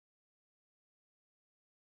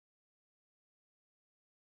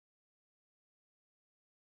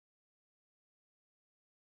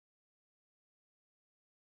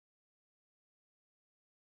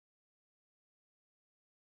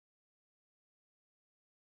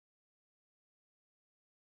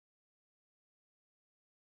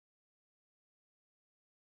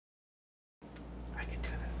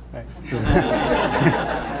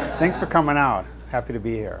Thanks for coming out. Happy to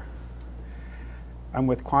be here. I'm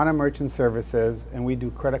with Quantum Merchant Services, and we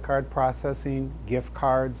do credit card processing, gift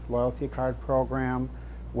cards, loyalty card program,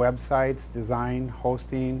 websites, design,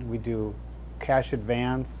 hosting. We do cash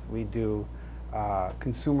advance. We do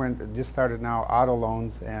consumer, just started now, auto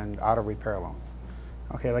loans and auto repair loans.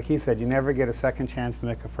 Okay, like he said, you never get a second chance to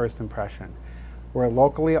make a first impression. We're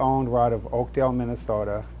locally owned. We're out of Oakdale,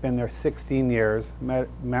 Minnesota. Been there 16 years,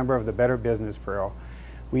 member of the Better Business Bureau.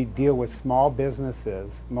 We deal with small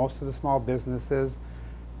businesses. Most of the small businesses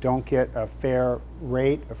don't get a fair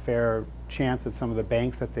rate, a fair chance at some of the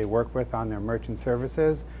banks that they work with on their merchant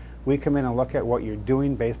services. We come in and look at what you're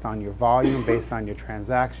doing based on your volume, based on your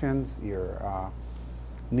transactions, your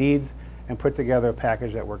needs, and put together a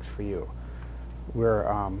package that works for you. We're,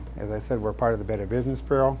 as I said, we're part of the Better Business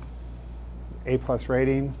Bureau. A+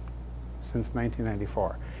 rating since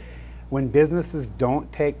 1994. When businesses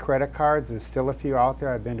don't take credit cards, there's still a few out there.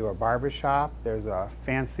 I've been to a barber shop. There's a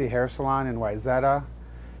fancy hair salon in Wayzata.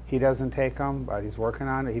 He doesn't take them, but he's working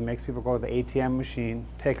on it. He makes people go to the ATM machine,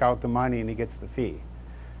 take out the money, and he gets the fee.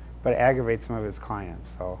 But it aggravates some of his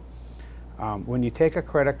clients. So when you take a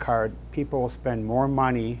credit card, people will spend more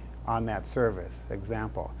money on that service.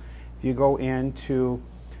 Example, if you go into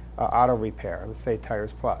auto repair, let's say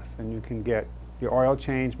Tires Plus, and you can get your oil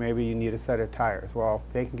change, maybe you need a set of tires. Well,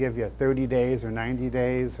 if they can give you 30 days or 90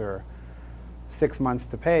 days or 6 months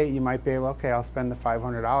to pay, you might be able, okay, I'll spend the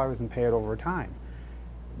 $500 and pay it over time.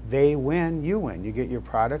 They win, you win. You get your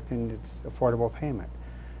product and it's affordable payment.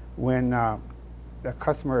 When the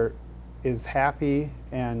customer is happy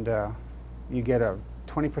and you get a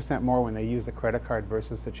 20% more when they use a credit card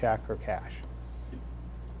versus a check or cash.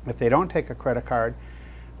 If they don't take a credit card,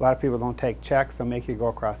 a lot of people don't take checks. They'll make you go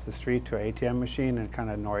across the street to an ATM machine and kind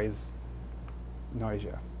of noise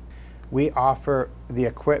you. We offer the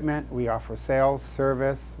equipment. We offer sales,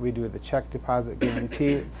 service. We do the check deposit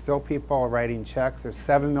guarantee. Still people are writing checks. There's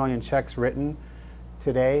 7 million checks written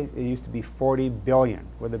today. It used to be 40 billion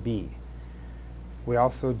with a B. We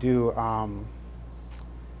also do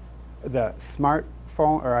the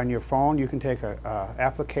smartphone, or on your phone, you can take an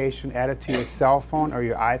application, add it to your cell phone or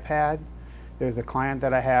your iPad. There's a client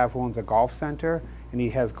that I have who owns a golf center, and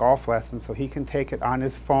he has golf lessons, so he can take it on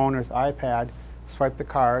his phone or his iPad, swipe the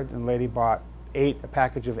card, and the lady bought a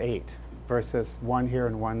package of 8 versus 1 here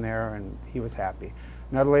and 1 there, and he was happy.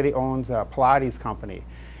 Another lady owns a Pilates company,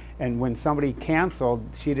 and when somebody canceled,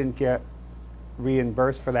 she didn't get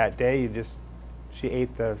reimbursed for that day. She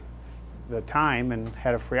ate the time and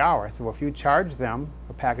had a free hour. I said, well, if you charge them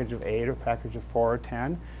a package of 8 or a package of 4 or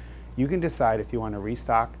 10, you can decide if you want to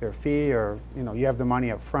restock their fee, or you have the money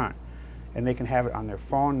up front, and they can have it on their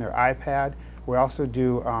phone, their iPad. We also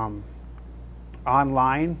do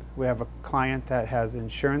online. We have a client that has an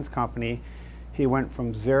insurance company. He went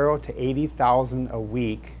from 0 to 80,000 a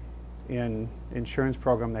week in insurance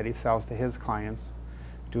program that he sells to his clients,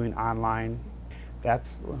 doing online.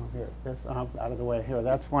 That's out of the way here.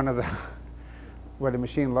 That's one of the what a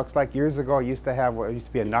machine looks like. Years ago, it used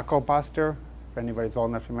to be a knuckle buster. If anybody's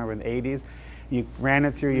old enough to remember, in the 80s, you ran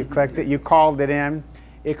it through, you clicked it, you called it in.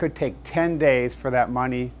 It could take 10 days for that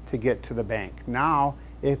money to get to the bank. Now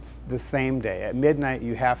it's the same day. At midnight,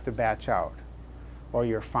 you have to batch out, or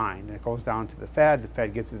you're fined. And it goes down to the Fed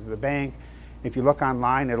gets it to the bank. If you look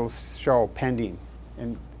online, it'll show pending.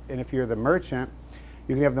 And if you're the merchant,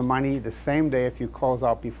 you can have the money the same day if you close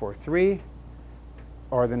out before 3,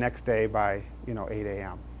 or the next day by 8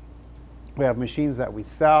 a.m. We have machines that we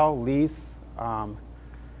sell, lease,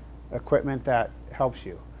 equipment that helps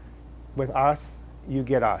you. With us, you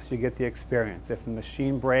get the experience. If the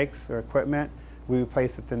machine breaks or equipment, we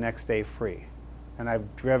replace it the next day free. And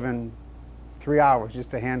I've driven 3 hours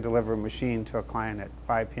just to hand deliver a machine to a client at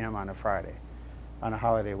 5 p.m. on a Friday, on a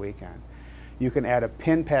holiday weekend. You can add a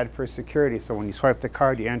PIN pad for security, so when you swipe the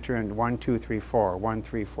card, you enter in 1234,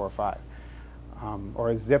 1345, or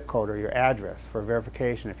a zip code or your address for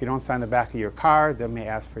verification. If you don't sign the back of your card, they may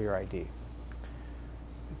ask for your ID.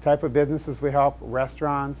 The type of businesses we help: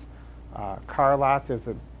 restaurants, car lots. There's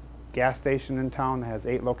a gas station in town that has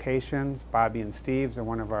 8 locations. Bobby and Steve's are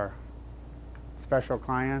one of our special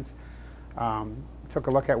clients. Took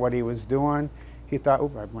a look at what he was doing. He thought,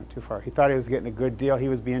 I went too far. He thought he was getting a good deal. He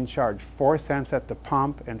was being charged 4 cents at the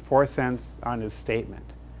pump and 4 cents on his statement.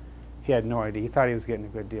 He had no idea. He thought he was getting a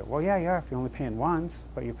good deal. Well, yeah, if you're only paying once,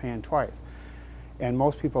 but you're paying twice. And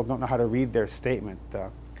most people don't know how to read their statement. The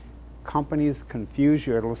companies confuse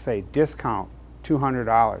you. It'll say discount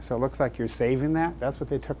 $200. So it looks like you're saving that. That's what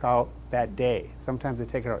they took out that day. Sometimes they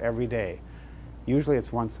take it out every day. Usually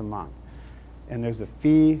it's once a month. And there's a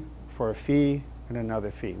fee for a fee, and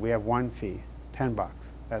another fee. We have one fee, 10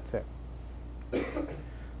 bucks. That's it.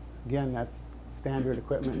 Again, that's standard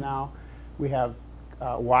equipment now. We have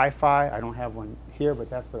Wi-Fi. I don't have one here, but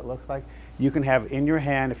that's what it looks like. You can have in your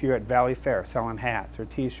hand, if you're at Valley Fair selling hats or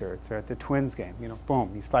t-shirts, or at the Twins game, you know,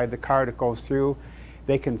 boom, you slide the card, it goes through.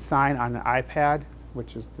 They can sign on an iPad,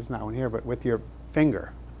 which is, there's not one here, but with your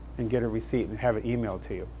finger, and get a receipt and have it emailed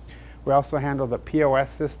to you. We also handle the POS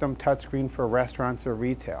system, touchscreen for restaurants or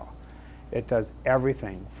retail. It does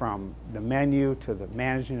everything from the menu to the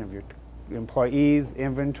managing of your employees,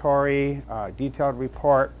 inventory, detailed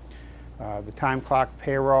report, the time clock,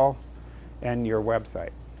 payroll, and your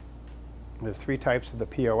website. There's 3 types of the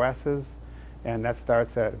POSs, and that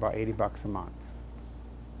starts at about 80 bucks a month.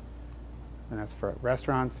 And that's for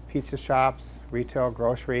restaurants, pizza shops, retail,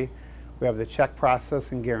 grocery. We have the check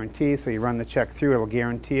processing guarantee, so you run the check through, it'll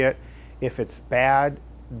guarantee it. If it's bad,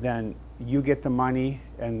 then you get the money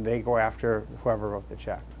and they go after whoever wrote the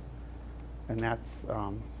check. And that's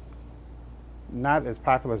not as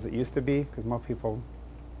popular as it used to be, because most people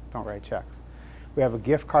don't write checks. We have a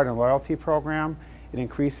gift card and loyalty program. It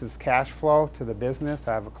increases cash flow to the business.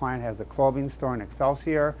 I have a client who has a clothing store in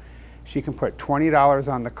Excelsior. She can put $20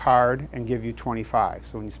 on the card and give you $25.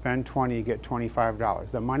 So when you spend $20, you get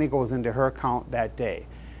 $25. The money goes into her account that day.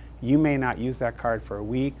 You may not use that card for a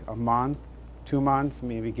week, a month, 2 months,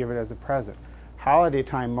 maybe give it as a present. Holiday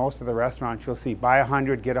time, most of the restaurants you'll see buy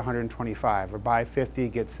 100, get 125, or buy 50,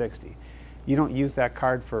 get 60. You don't use that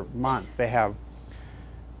card for months. They have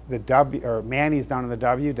the Manny's down in the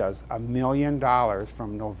W does $1 million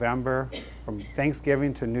from November, from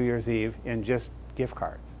Thanksgiving to New Year's Eve in just gift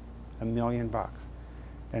cards. $1 million.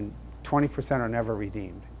 And 20% are never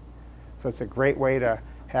redeemed. So it's a great way to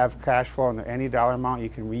have cash flow in any dollar amount. You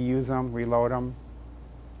can reuse them, reload them,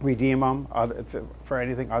 redeem them for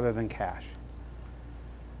anything other than cash.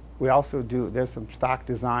 We also do, there's some stock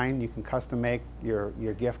design. You can custom make your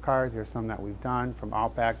gift cards. There's some that we've done from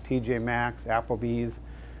Outback, TJ Maxx, Applebee's.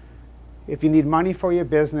 If you need money for your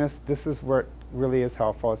business, this is where it really is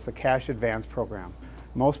helpful. It's the cash advance program.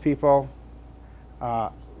 Most people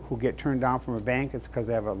who get turned down from a bank, it's because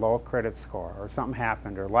they have a low credit score, or something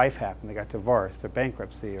happened, or life happened, they got divorced, or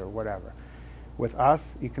bankruptcy, or whatever. With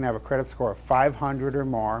us, you can have a credit score of 500 or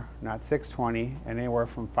more, not 620, and anywhere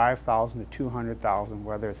from 5,000 to 200,000,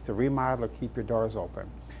 whether it's to remodel or keep your doors open.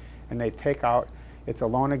 And they take out, it's a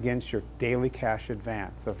loan against your daily cash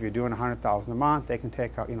advance. So if you're doing 100,000 a month, they can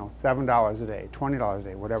take out, you know, $7 a day, $20 a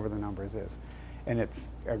day, whatever the numbers is. And it's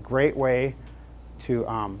a great way to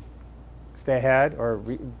stay ahead, or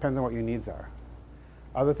depends on what your needs are.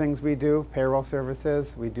 Other things we do, payroll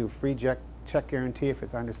services, we do free check guarantee if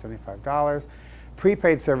it's under $75.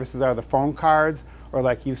 Prepaid services are the phone cards, or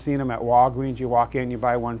like you've seen them at Walgreens, you walk in, you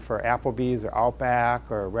buy one for Applebee's or Outback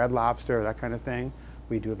or Red Lobster, that kind of thing.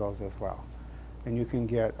 We do those as well. And you can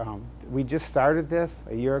get, we just started this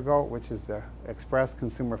a year ago, which is the Express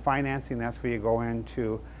Consumer Financing. That's where you go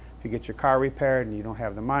into, if you get your car repaired and you don't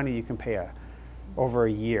have the money, you can pay over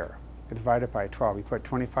a year. Divide it by 12. You put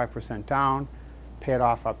 25% down, pay it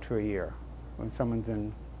off up to a year when someone's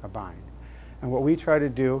in a bind. And what we try to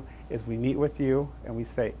do is we meet with you and we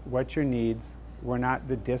say, what's your needs? We're not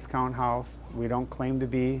the discount house. We don't claim to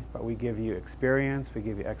be, but we give you experience, we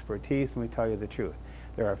give you expertise, and we tell you the truth.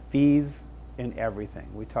 There are fees in everything.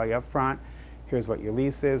 We tell you up front, here's what your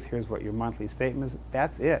lease is, here's what your monthly statement is.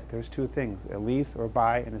 That's it. There's 2 things, a lease or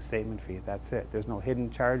buy and a statement fee. That's it. There's no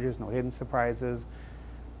hidden charges, no hidden surprises.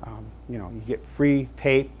 You know, you get free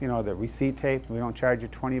tape, you know, the receipt tape. We don't charge you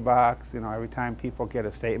 20 bucks. You know, every time people get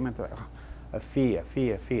a statement, they're like, oh, a fee, a fee,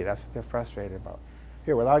 a fee. That's what they're frustrated about.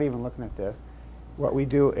 Here, without even looking at this, what we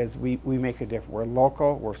do is we make a difference. We're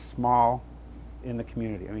local, we're small in the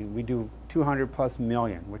community. I mean, we do 200+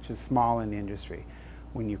 million, which is small in the industry.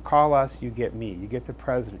 When you call us, you get me. You get the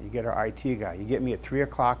president. You get our IT guy. You get me at 3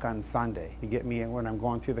 o'clock on Sunday. You get me when I'm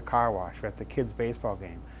going through the car wash or at the kids' baseball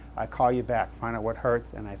game. I call you back, find out what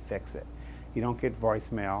hurts, and I fix it. You don't get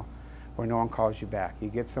voicemail where no one calls you back. You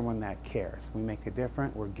get someone that cares. We make a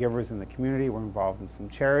difference. We're givers in the community. We're involved in some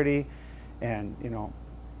charity, and you know,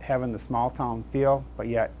 having the small town feel, but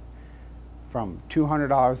yet from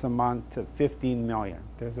 $200 a month to $15 million.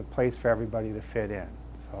 There's a place for everybody to fit in.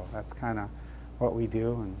 So that's kind of what we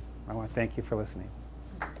do, and I want to thank you for listening.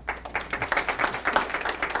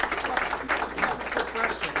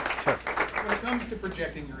 Sure. When it comes to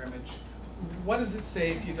projecting your image, what does it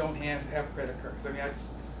say if you don't have credit cards? I mean,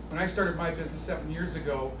 when I started my business 7 years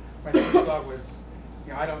ago, my first thought was,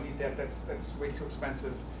 you know, I don't need that. That's way too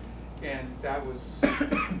expensive, and that was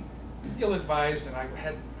ill-advised. And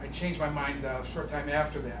I changed my mind a short time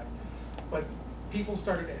after that. But people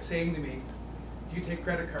started saying to me, do you take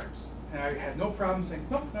credit cards? And I had no problem saying,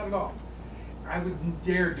 nope, not at all. I wouldn't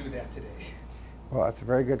dare do that today. Well, that's a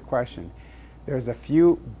very good question. There's a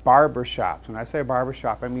few barber shops. When I say barber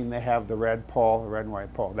shop, I mean they have the red pole, the red and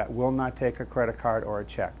white pole, that will not take a credit card or a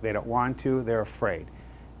check. They don't want to, they're afraid.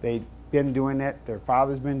 They've been doing it, their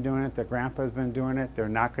father's been doing it, their grandpa's been doing it, they're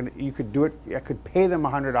not gonna, you could do it, I could pay them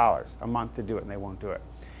 $100 a month to do it and they won't do it.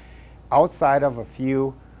 Outside of a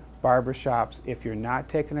few barber shops, if you're not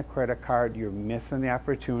taking a credit card, you're missing the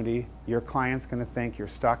opportunity. Your client's gonna think you're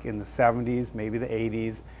stuck in the 70s, maybe the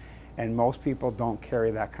 80s, and most people don't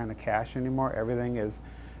carry that kind of cash anymore. Everything is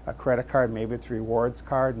a credit card. Maybe it's a rewards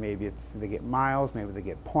card, maybe it's they get miles, maybe they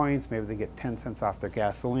get points, maybe they get 10 cents off their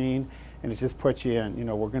gasoline, and it just puts you in, you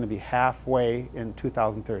know, we're gonna be halfway in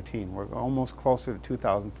 2013. We're almost closer to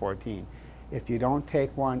 2014. If you don't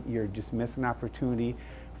take one, you're just missing an opportunity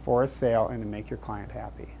for a sale and to make your client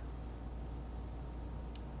happy.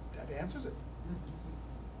 That answers it.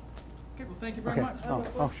 Okay, well, thank you very Okay. much.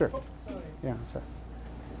 Oh, sure. Sorry. Yeah, sorry.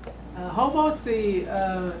 How about the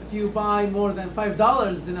if you buy more than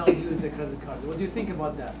 $5, then I'll use the credit card? What do you think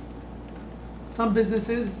about that? Some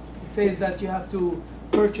businesses says that you have to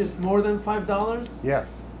purchase more than $5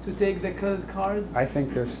 Yes, to take the credit cards. I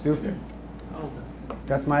think they're stupid. Oh.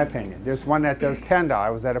 That's my opinion. There's one that does $10. I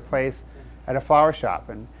was at a place, at a flower shop,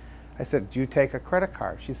 and I said, do you take a credit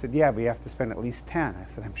card? She said, yeah, but you have to spend at least 10. I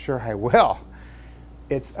said, I'm sure I will.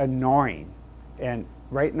 It's annoying. And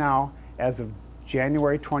right now, as of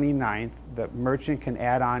January 29th, the merchant can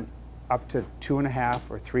add on up to 2.5%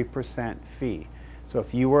 or 3% fee. So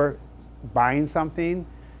if you were buying something,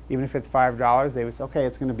 even if it's $5, they would say, okay,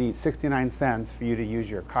 it's going to be 69 cents for you to use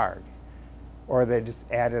your card. Or they just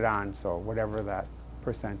add it on, so whatever that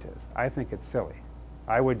percent is. I think it's silly.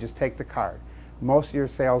 I would just take the card. Most of your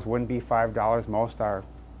sales wouldn't be $5, most are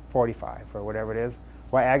 $45 or whatever it is.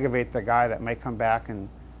 Why aggravate the guy that may come back and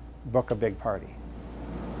book a big party?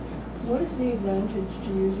 What is the advantage to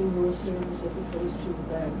using your service as opposed to the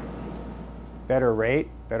bank? Better rate,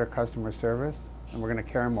 better customer service, and we're going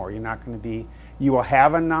to care more. You're not going to be, you will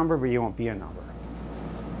have a number, but you won't be a number.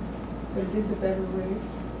 But it is a better rate,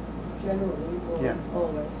 generally, or Yes.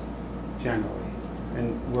 always? Generally.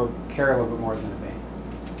 And we'll care a little bit more than a bank.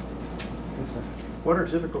 Yes, sir. What are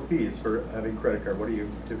typical fees for having credit card? What are you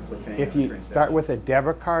typically paying? If on a you transaction? start with a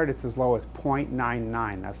debit card, it's as low as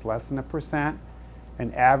 0.99. That's less than 1%.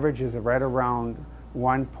 And average is right around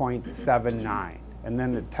 1.79. And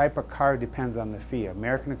then the type of card depends on the fee.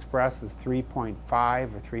 American Express is 3.5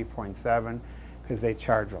 or 3.7 because they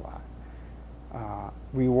charge a lot.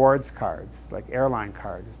 Rewards cards, like airline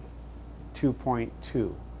cards,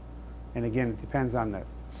 2.2. And again, it depends on the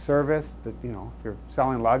service, that, you know, if you're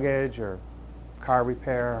selling luggage or car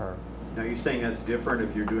repair or... Now, you're saying that's different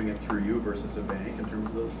if you're doing it through you versus a bank in terms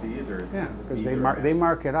of those fees, or? Yeah, the because fees they are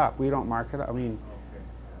mark it up. We don't mark it up. I mean, Okay.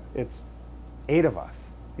 it's 8 of us,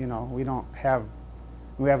 you know, we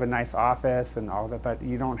have a nice office and all that, but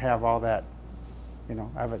you don't have all that, you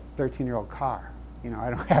know, I have a 13-year-old car, you know, I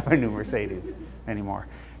don't have a new Mercedes anymore.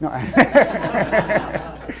 No.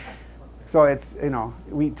 So it's, you know,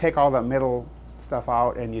 we take all the middle stuff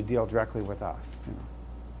out and you deal directly with us, you know.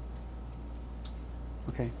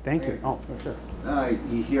 Okay, thank you. Oh, sure.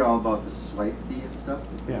 You hear all about the swipe fee and stuff,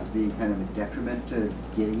 Yeah. as being kind of a detriment to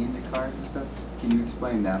getting into cards and stuff. Can you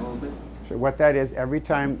explain that a little bit? Sure. What that is, every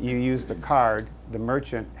time you use the card, the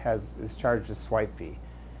merchant is charged a swipe fee.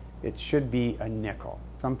 It should be a nickel.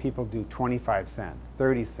 Some people do 25 cents,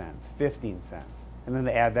 30 cents, 15 cents, and then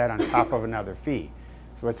they add that on top of another fee.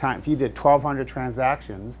 So if you did 1,200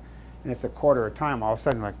 transactions and it's a quarter of time, all of a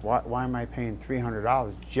sudden, like, why am I paying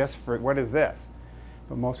 $300 just for, what is this?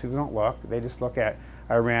 But most people don't look. They just look at,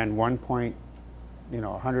 I ran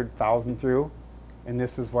 100,000 through, and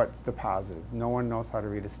this is what's deposited. No one knows how to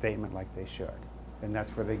read a statement like they should, and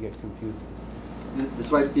that's where they get confused. The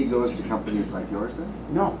swipe fee goes to companies like yours then?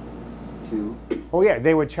 No. To? Oh yeah,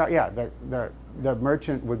 they would charge. Yeah, the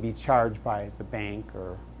merchant would be charged by the bank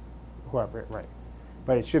or whoever, right?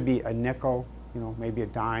 But it should be a nickel, you know, maybe a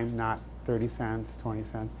dime, not 30 cents, 20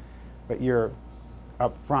 cents. But you're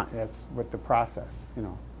up front. That's what the process. You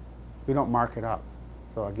know, we don't mark it up.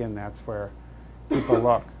 So again, that's where people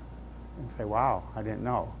look and say, "Wow, I didn't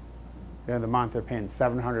know." At the end of the month, they're paying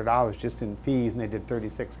 $700 just in fees, and they did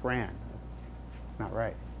 36 grand. It's not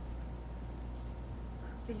right.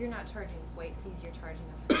 So you're not charging swipe fees, you're charging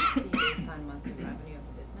a fee based on monthly revenue of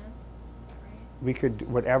the business? Is that right? We could do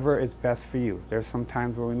whatever is best for you. There's some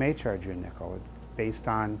times where we may charge you a nickel based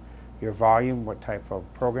on your volume, what type of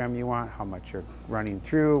program you want, how much you're running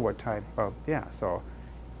through, what type of, yeah. So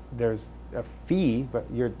there's a fee, but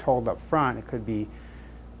you're told up front it could be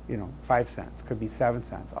you know, 5 cents, could be 7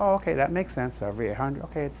 cents. Oh, okay, that makes sense. So every 800,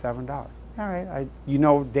 okay, it's $7. All right, you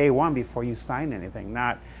know day one before you sign anything,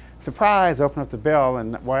 not surprise, open up the bill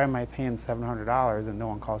and why am I paying $700 and no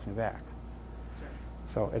one calls me back?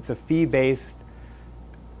 So it's a fee-based,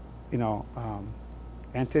 you know,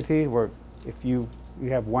 entity where if you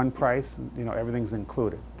have one price, you know, everything's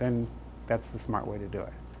included. Then that's the smart way to do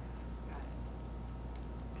it.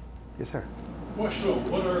 Yes, sir. Question,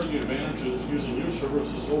 what are the advantages using your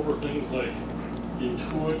services over things like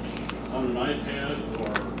Intuit on an iPad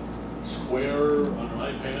or Square on an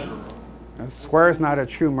iPad? Or Now, Square is not a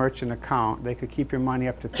true merchant account. They could keep your money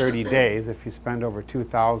up to 30 days if you spend over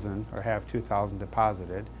 $2,000 or have $2,000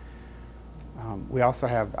 deposited. We also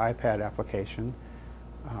have the iPad application.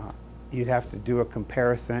 You'd have to do a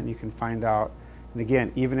comparison. You can find out, and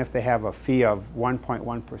again, even if they have a fee of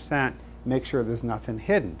 1.1%, make sure there's nothing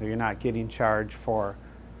hidden. You're not getting charged for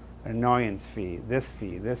an annoyance fee,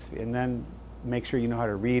 and then make sure you know how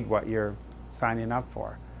to read what you're signing up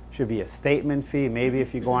for. Should be a statement fee. Maybe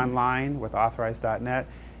if you go online with authorized.net,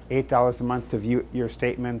 $8 a month to view your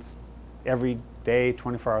statements every day,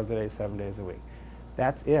 24 hours a day, 7 days a week.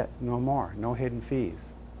 That's it, no more, no hidden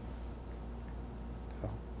fees. So,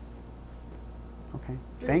 okay,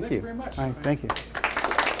 thank you. Very much. All right, thank you.